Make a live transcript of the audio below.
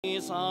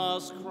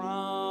Jesus Christ.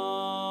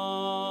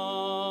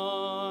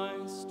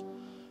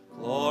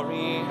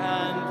 Glory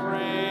and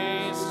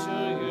praise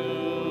to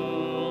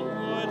you,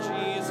 Lord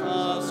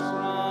Jesus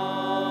Christ.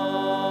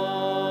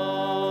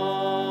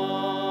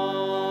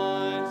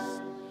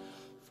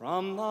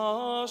 From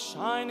the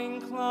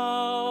shining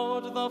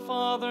cloud the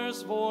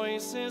Father's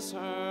voice is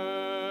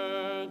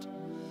heard.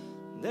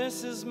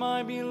 This is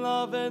my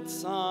beloved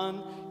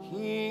Son,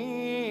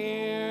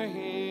 hear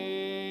him.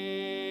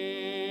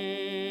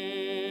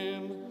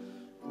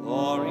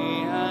 Glory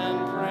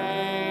and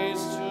praise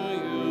to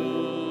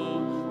you,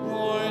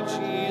 Lord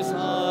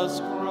Jesus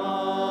Christ.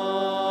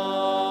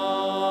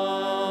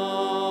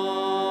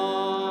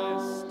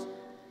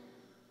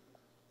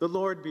 The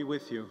Lord be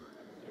with you.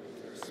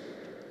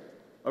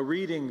 A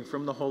reading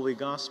from the Holy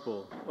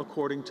Gospel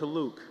according to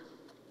Luke.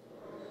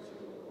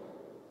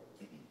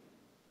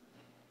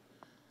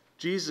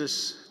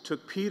 Jesus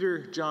took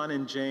Peter, John,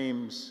 and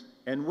James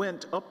and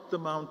went up the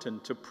mountain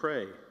to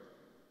pray.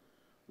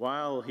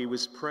 While he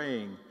was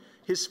praying,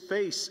 his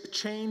face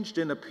changed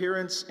in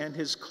appearance and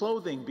his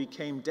clothing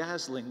became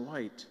dazzling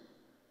white.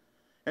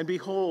 And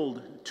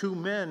behold, two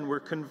men were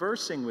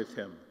conversing with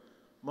him,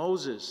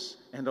 Moses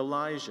and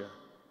Elijah,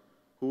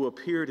 who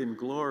appeared in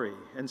glory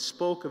and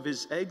spoke of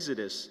his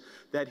exodus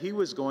that he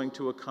was going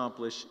to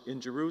accomplish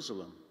in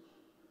Jerusalem.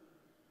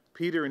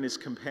 Peter and his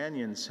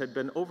companions had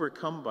been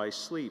overcome by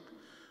sleep,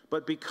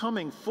 but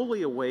becoming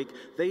fully awake,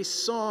 they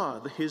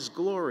saw his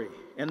glory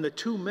and the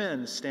two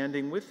men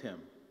standing with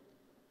him.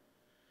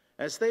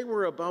 As they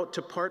were about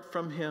to part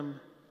from him,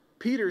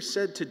 Peter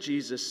said to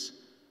Jesus,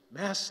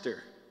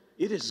 "Master,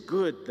 it is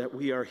good that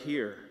we are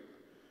here.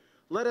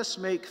 Let us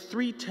make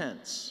 3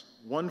 tents,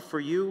 one for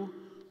you,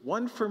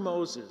 one for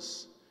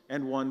Moses,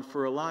 and one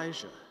for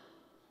Elijah."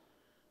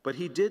 But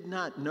he did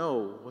not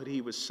know what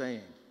he was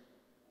saying.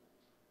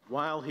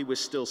 While he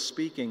was still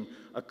speaking,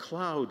 a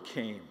cloud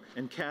came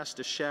and cast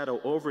a shadow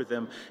over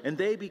them, and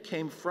they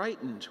became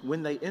frightened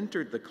when they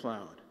entered the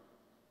cloud.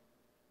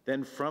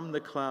 Then from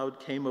the cloud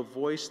came a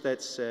voice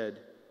that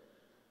said,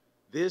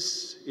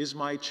 "This is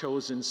my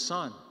chosen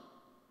Son.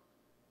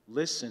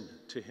 Listen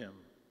to him."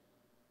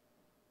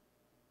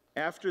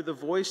 After the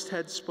voice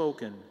had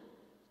spoken,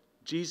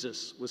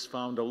 Jesus was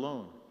found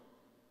alone.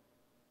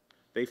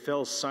 They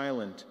fell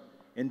silent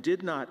and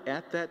did not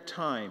at that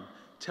time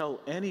tell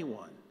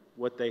anyone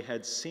what they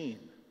had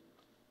seen.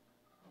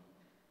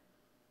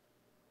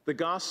 The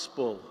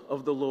Gospel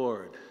of the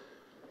Lord.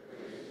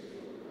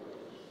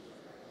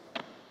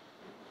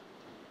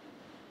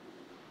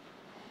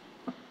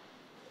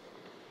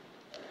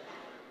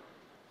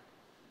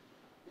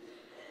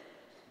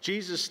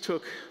 Jesus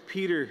took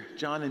Peter,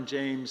 John, and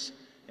James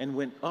and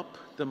went up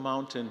the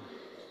mountain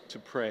to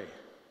pray.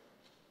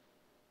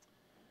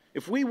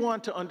 If we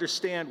want to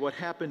understand what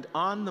happened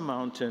on the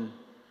mountain,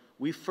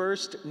 we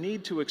first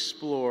need to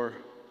explore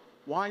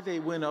why they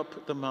went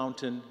up the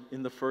mountain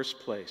in the first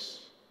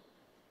place,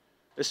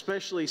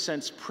 especially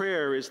since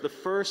prayer is the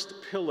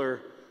first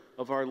pillar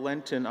of our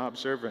Lenten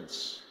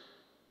observance.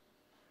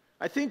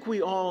 I think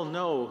we all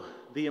know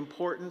the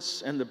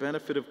importance and the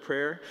benefit of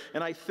prayer,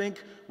 and I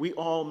think we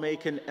all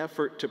make an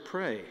effort to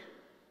pray.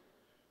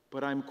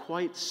 But I'm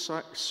quite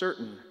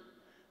certain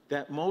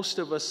that most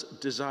of us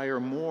desire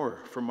more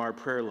from our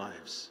prayer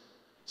lives,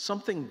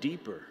 something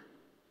deeper.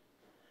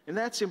 And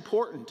that's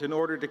important in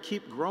order to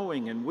keep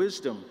growing in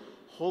wisdom,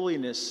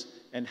 holiness,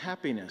 and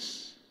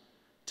happiness,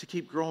 to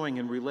keep growing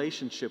in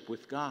relationship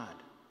with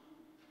God.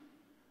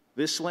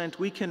 This Lent,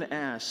 we can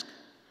ask,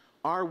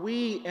 are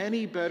we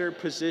any better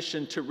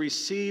positioned to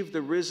receive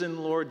the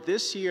risen Lord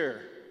this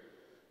year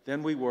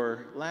than we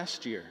were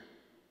last year?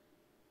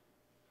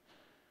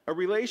 A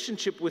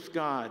relationship with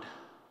God,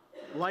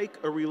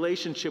 like a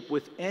relationship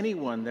with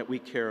anyone that we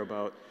care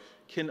about,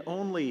 can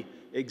only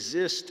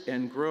exist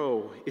and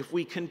grow if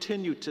we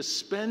continue to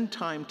spend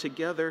time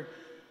together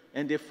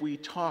and if we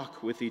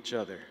talk with each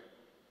other,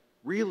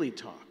 really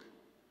talk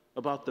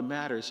about the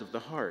matters of the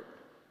heart.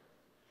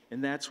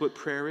 And that's what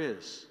prayer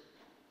is,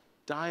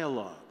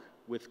 dialogue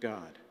with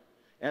God,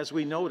 as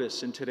we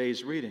notice in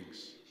today's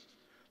readings.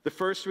 The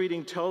first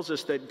reading tells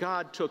us that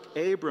God took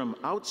Abram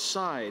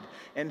outside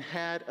and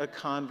had a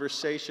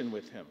conversation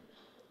with him.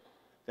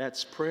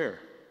 That's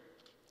prayer.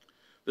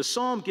 The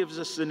psalm gives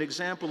us an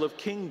example of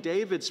King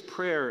David's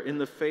prayer in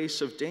the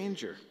face of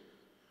danger.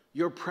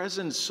 "Your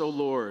presence, O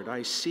Lord,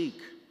 I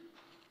seek.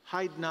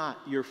 Hide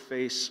not your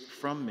face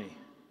from me."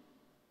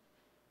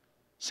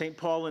 St.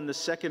 Paul in the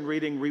second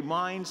reading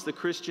reminds the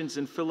Christians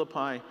in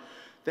Philippi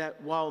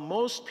that while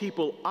most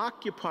people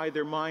occupy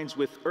their minds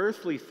with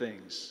earthly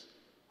things,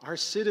 our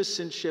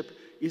citizenship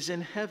is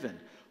in heaven.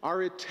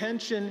 Our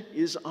attention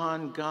is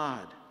on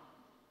God.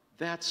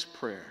 That's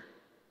prayer.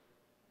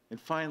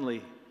 And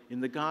finally, in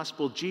the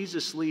gospel,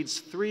 Jesus leads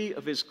 3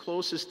 of his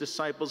closest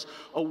disciples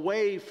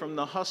away from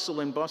the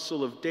hustle and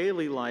bustle of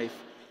daily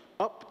life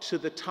up to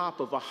the top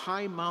of a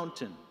high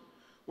mountain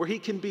where he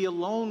can be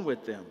alone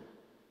with them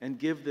and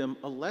give them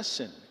a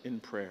lesson in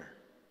prayer.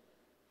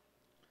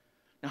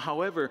 Now,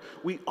 however,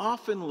 we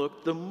often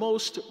look the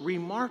most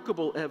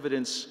remarkable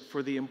evidence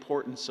for the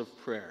importance of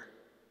prayer.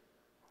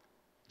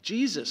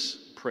 Jesus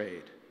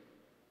prayed.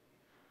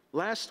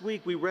 Last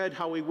week we read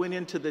how he went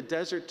into the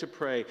desert to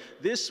pray.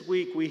 This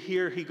week we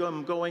hear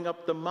him going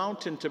up the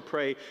mountain to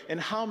pray. And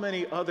how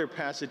many other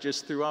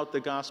passages throughout the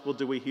gospel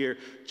do we hear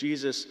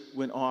Jesus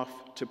went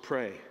off to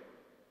pray?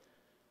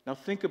 Now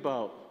think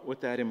about what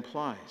that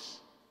implies.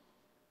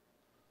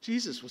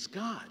 Jesus was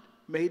God,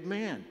 made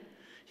man.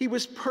 He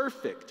was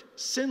perfect,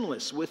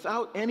 sinless,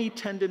 without any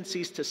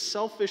tendencies to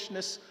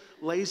selfishness,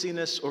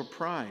 laziness, or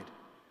pride.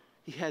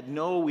 He had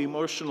no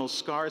emotional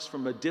scars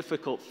from a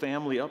difficult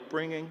family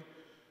upbringing,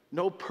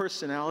 no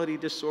personality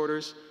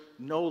disorders,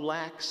 no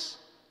lacks,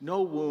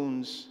 no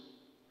wounds,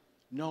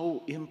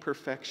 no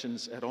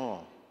imperfections at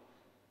all.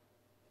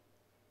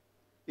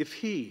 If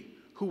he,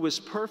 who was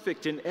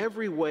perfect in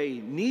every way,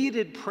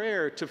 needed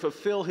prayer to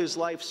fulfill his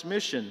life's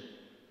mission,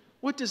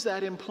 what does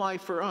that imply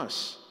for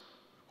us,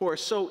 who are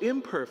so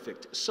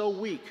imperfect, so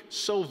weak,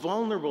 so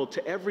vulnerable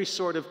to every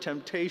sort of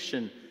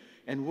temptation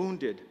and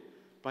wounded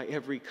by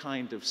every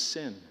kind of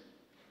sin?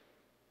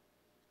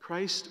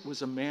 Christ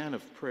was a man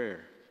of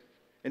prayer.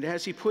 And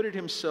as he put it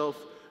himself,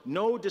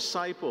 no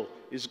disciple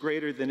is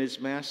greater than his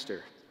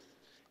master.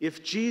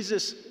 If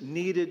Jesus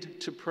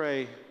needed to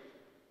pray,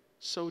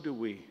 so do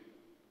we.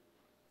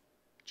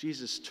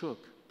 Jesus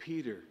took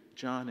Peter,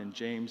 John, and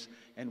James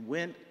and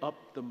went up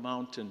the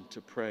mountain to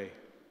pray.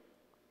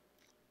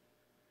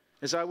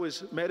 As I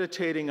was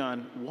meditating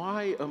on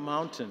why a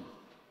mountain,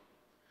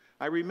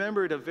 I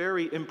remembered a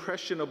very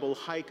impressionable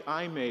hike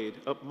I made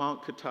up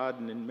Mount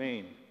Katahdin in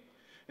Maine.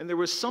 And there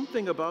was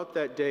something about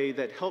that day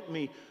that helped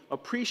me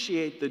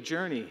appreciate the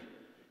journey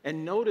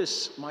and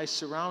notice my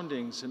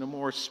surroundings in a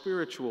more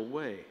spiritual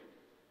way.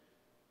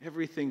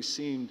 Everything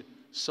seemed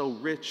so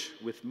rich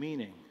with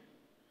meaning.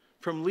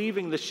 From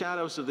leaving the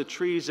shadows of the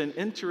trees and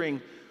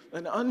entering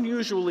an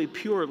unusually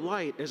pure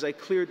light as I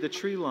cleared the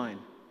tree line,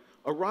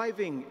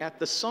 arriving at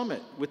the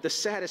summit with the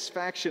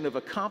satisfaction of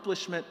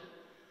accomplishment,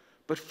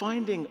 but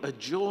finding a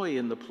joy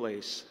in the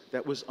place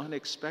that was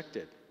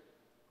unexpected.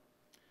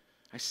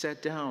 I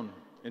sat down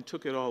and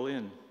took it all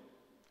in.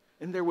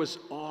 And there was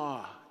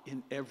awe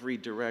in every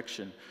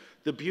direction.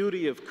 The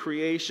beauty of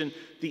creation,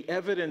 the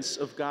evidence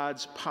of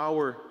God's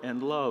power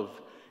and love,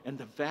 and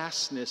the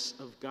vastness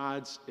of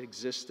God's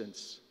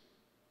existence.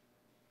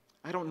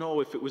 I don't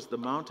know if it was the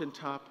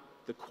mountaintop,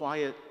 the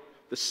quiet,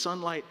 the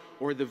sunlight,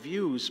 or the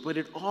views, but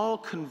it all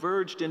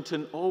converged into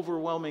an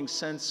overwhelming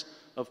sense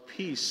of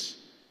peace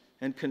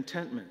and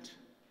contentment.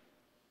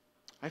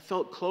 I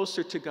felt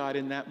closer to God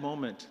in that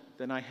moment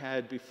than I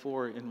had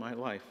before in my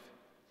life.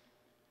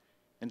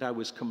 And I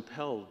was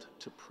compelled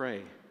to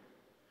pray.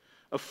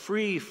 A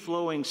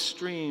free-flowing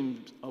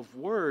stream of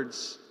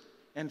words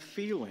and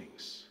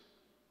feelings.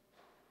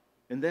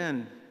 And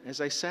then, as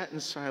I sat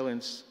in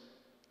silence,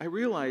 I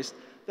realized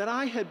that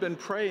I had been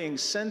praying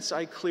since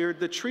I cleared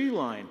the tree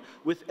line,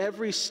 with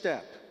every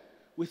step,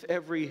 with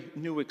every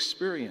new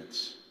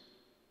experience.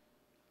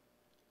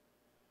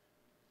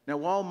 Now,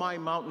 while my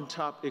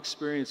mountaintop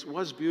experience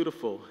was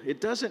beautiful, it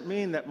doesn't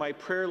mean that my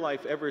prayer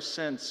life ever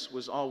since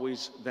was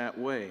always that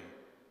way.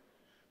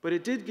 But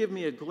it did give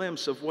me a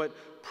glimpse of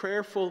what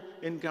prayerful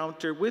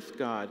encounter with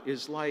God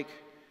is like,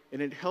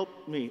 and it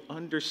helped me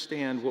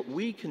understand what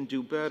we can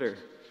do better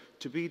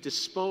to be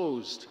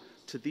disposed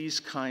to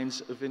these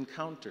kinds of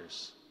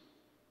encounters.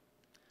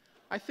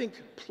 I think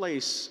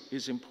place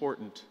is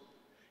important,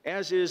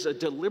 as is a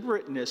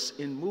deliberateness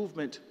in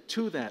movement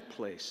to that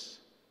place.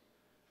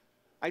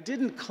 I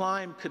didn't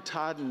climb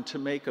Katahdin to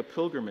make a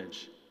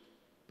pilgrimage,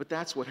 but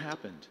that's what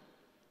happened.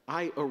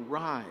 I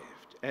arrived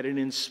at an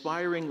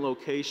inspiring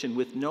location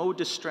with no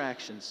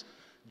distractions,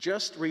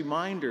 just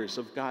reminders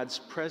of God's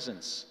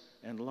presence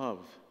and love.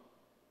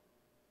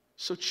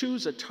 So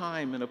choose a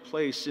time and a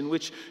place in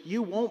which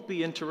you won't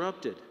be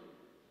interrupted,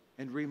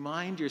 and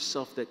remind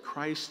yourself that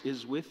Christ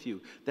is with you,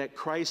 that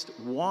Christ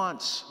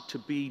wants to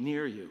be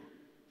near you,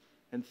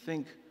 and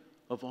think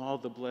of all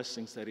the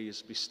blessings that he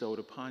has bestowed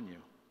upon you.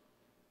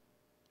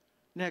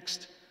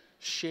 Next,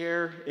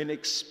 share an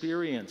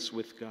experience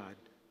with God.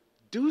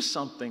 Do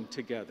something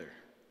together,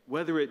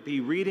 whether it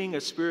be reading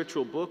a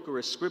spiritual book or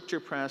a scripture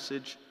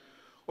passage,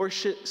 or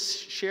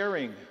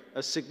sharing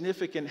a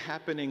significant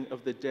happening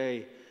of the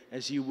day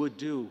as you would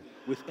do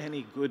with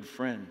any good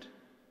friend.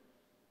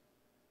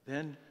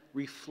 Then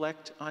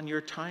reflect on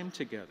your time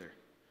together.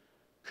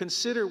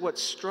 Consider what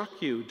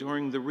struck you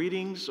during the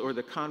readings or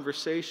the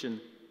conversation.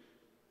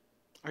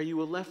 Are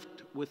you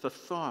left with a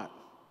thought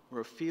or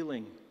a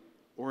feeling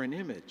or an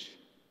image?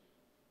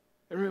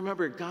 And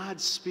remember, God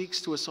speaks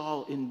to us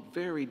all in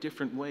very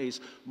different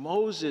ways.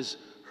 Moses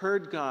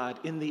heard God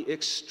in the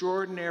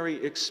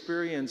extraordinary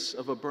experience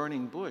of a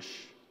burning bush.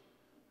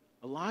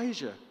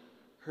 Elijah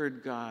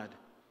heard God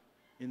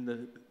in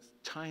the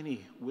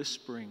tiny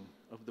whispering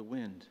of the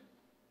wind.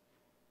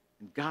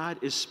 And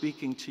God is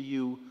speaking to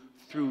you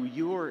through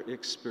your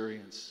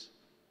experience.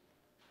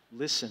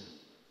 Listen.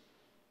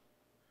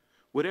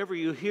 Whatever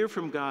you hear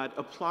from God,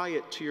 apply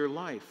it to your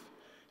life.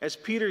 As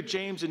Peter,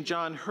 James, and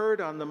John heard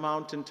on the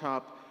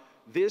mountaintop,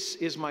 "This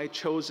is my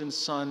chosen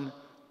son,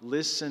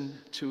 listen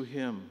to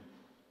him."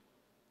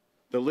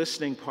 The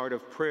listening part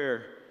of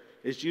prayer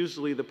is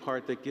usually the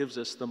part that gives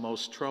us the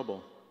most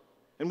trouble.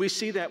 And we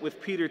see that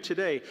with Peter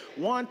today,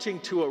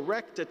 wanting to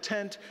erect a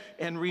tent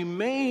and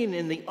remain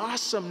in the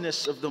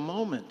awesomeness of the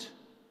moment,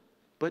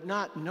 but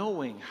not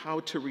knowing how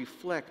to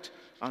reflect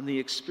on the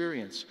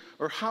experience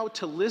or how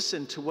to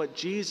listen to what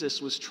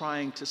Jesus was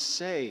trying to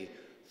say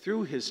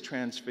through his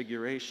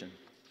transfiguration.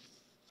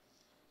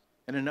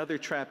 And another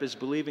trap is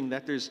believing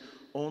that there's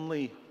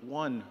only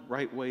one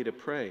right way to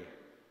pray.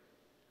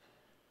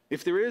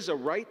 If there is a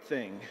right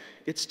thing,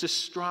 it's to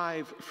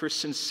strive for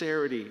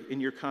sincerity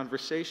in your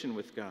conversation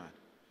with God.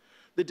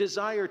 The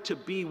desire to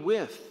be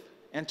with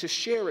and to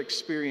share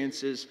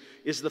experiences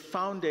is the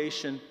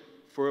foundation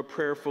for a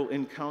prayerful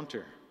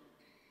encounter.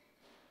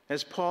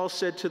 As Paul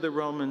said to the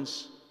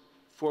Romans,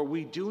 "For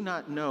we do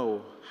not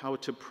know how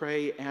to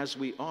pray as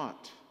we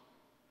ought,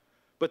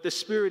 but the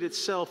Spirit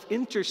itself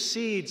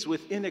intercedes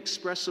with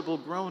inexpressible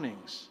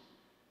groanings,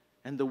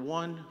 and the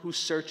one who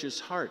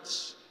searches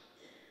hearts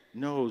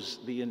knows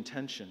the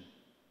intention."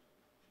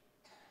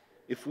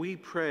 If we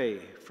pray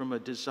from a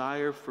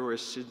desire for a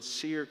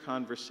sincere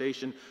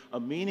conversation, a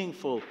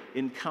meaningful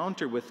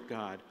encounter with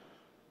God,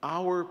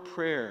 our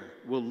prayer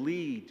will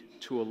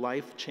lead to a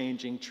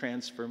life-changing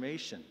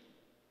transformation,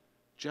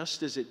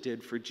 just as it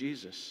did for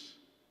Jesus.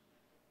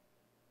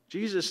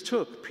 Jesus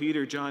took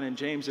Peter, John, and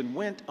James and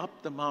went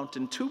up the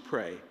mountain to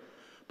pray.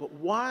 But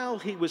while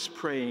he was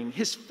praying,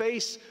 his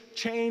face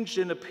changed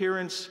in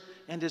appearance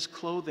and his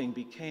clothing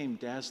became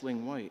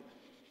dazzling white.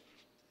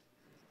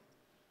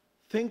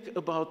 Think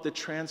about the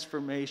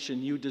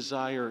transformation you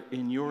desire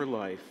in your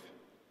life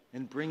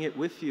and bring it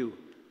with you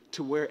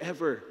to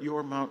wherever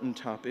your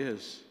mountaintop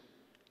is.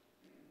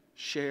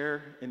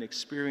 Share an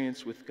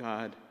experience with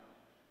God.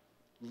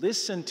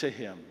 Listen to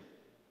him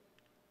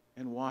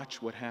and watch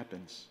what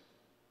happens.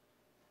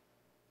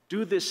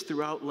 Do this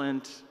throughout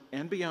Lent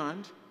and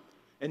beyond.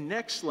 And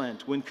next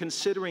Lent, when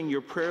considering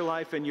your prayer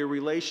life and your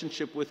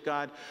relationship with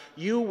God,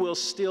 you will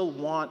still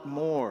want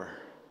more,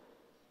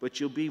 but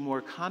you'll be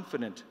more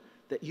confident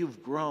that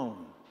you've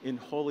grown in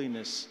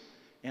holiness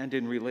and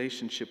in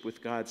relationship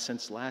with God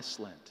since last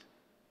Lent.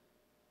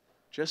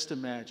 Just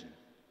imagine,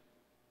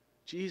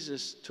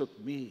 Jesus took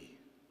me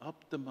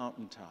up the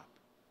mountaintop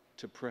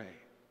to pray.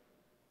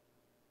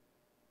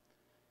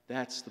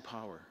 That's the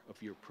power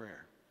of your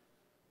prayer.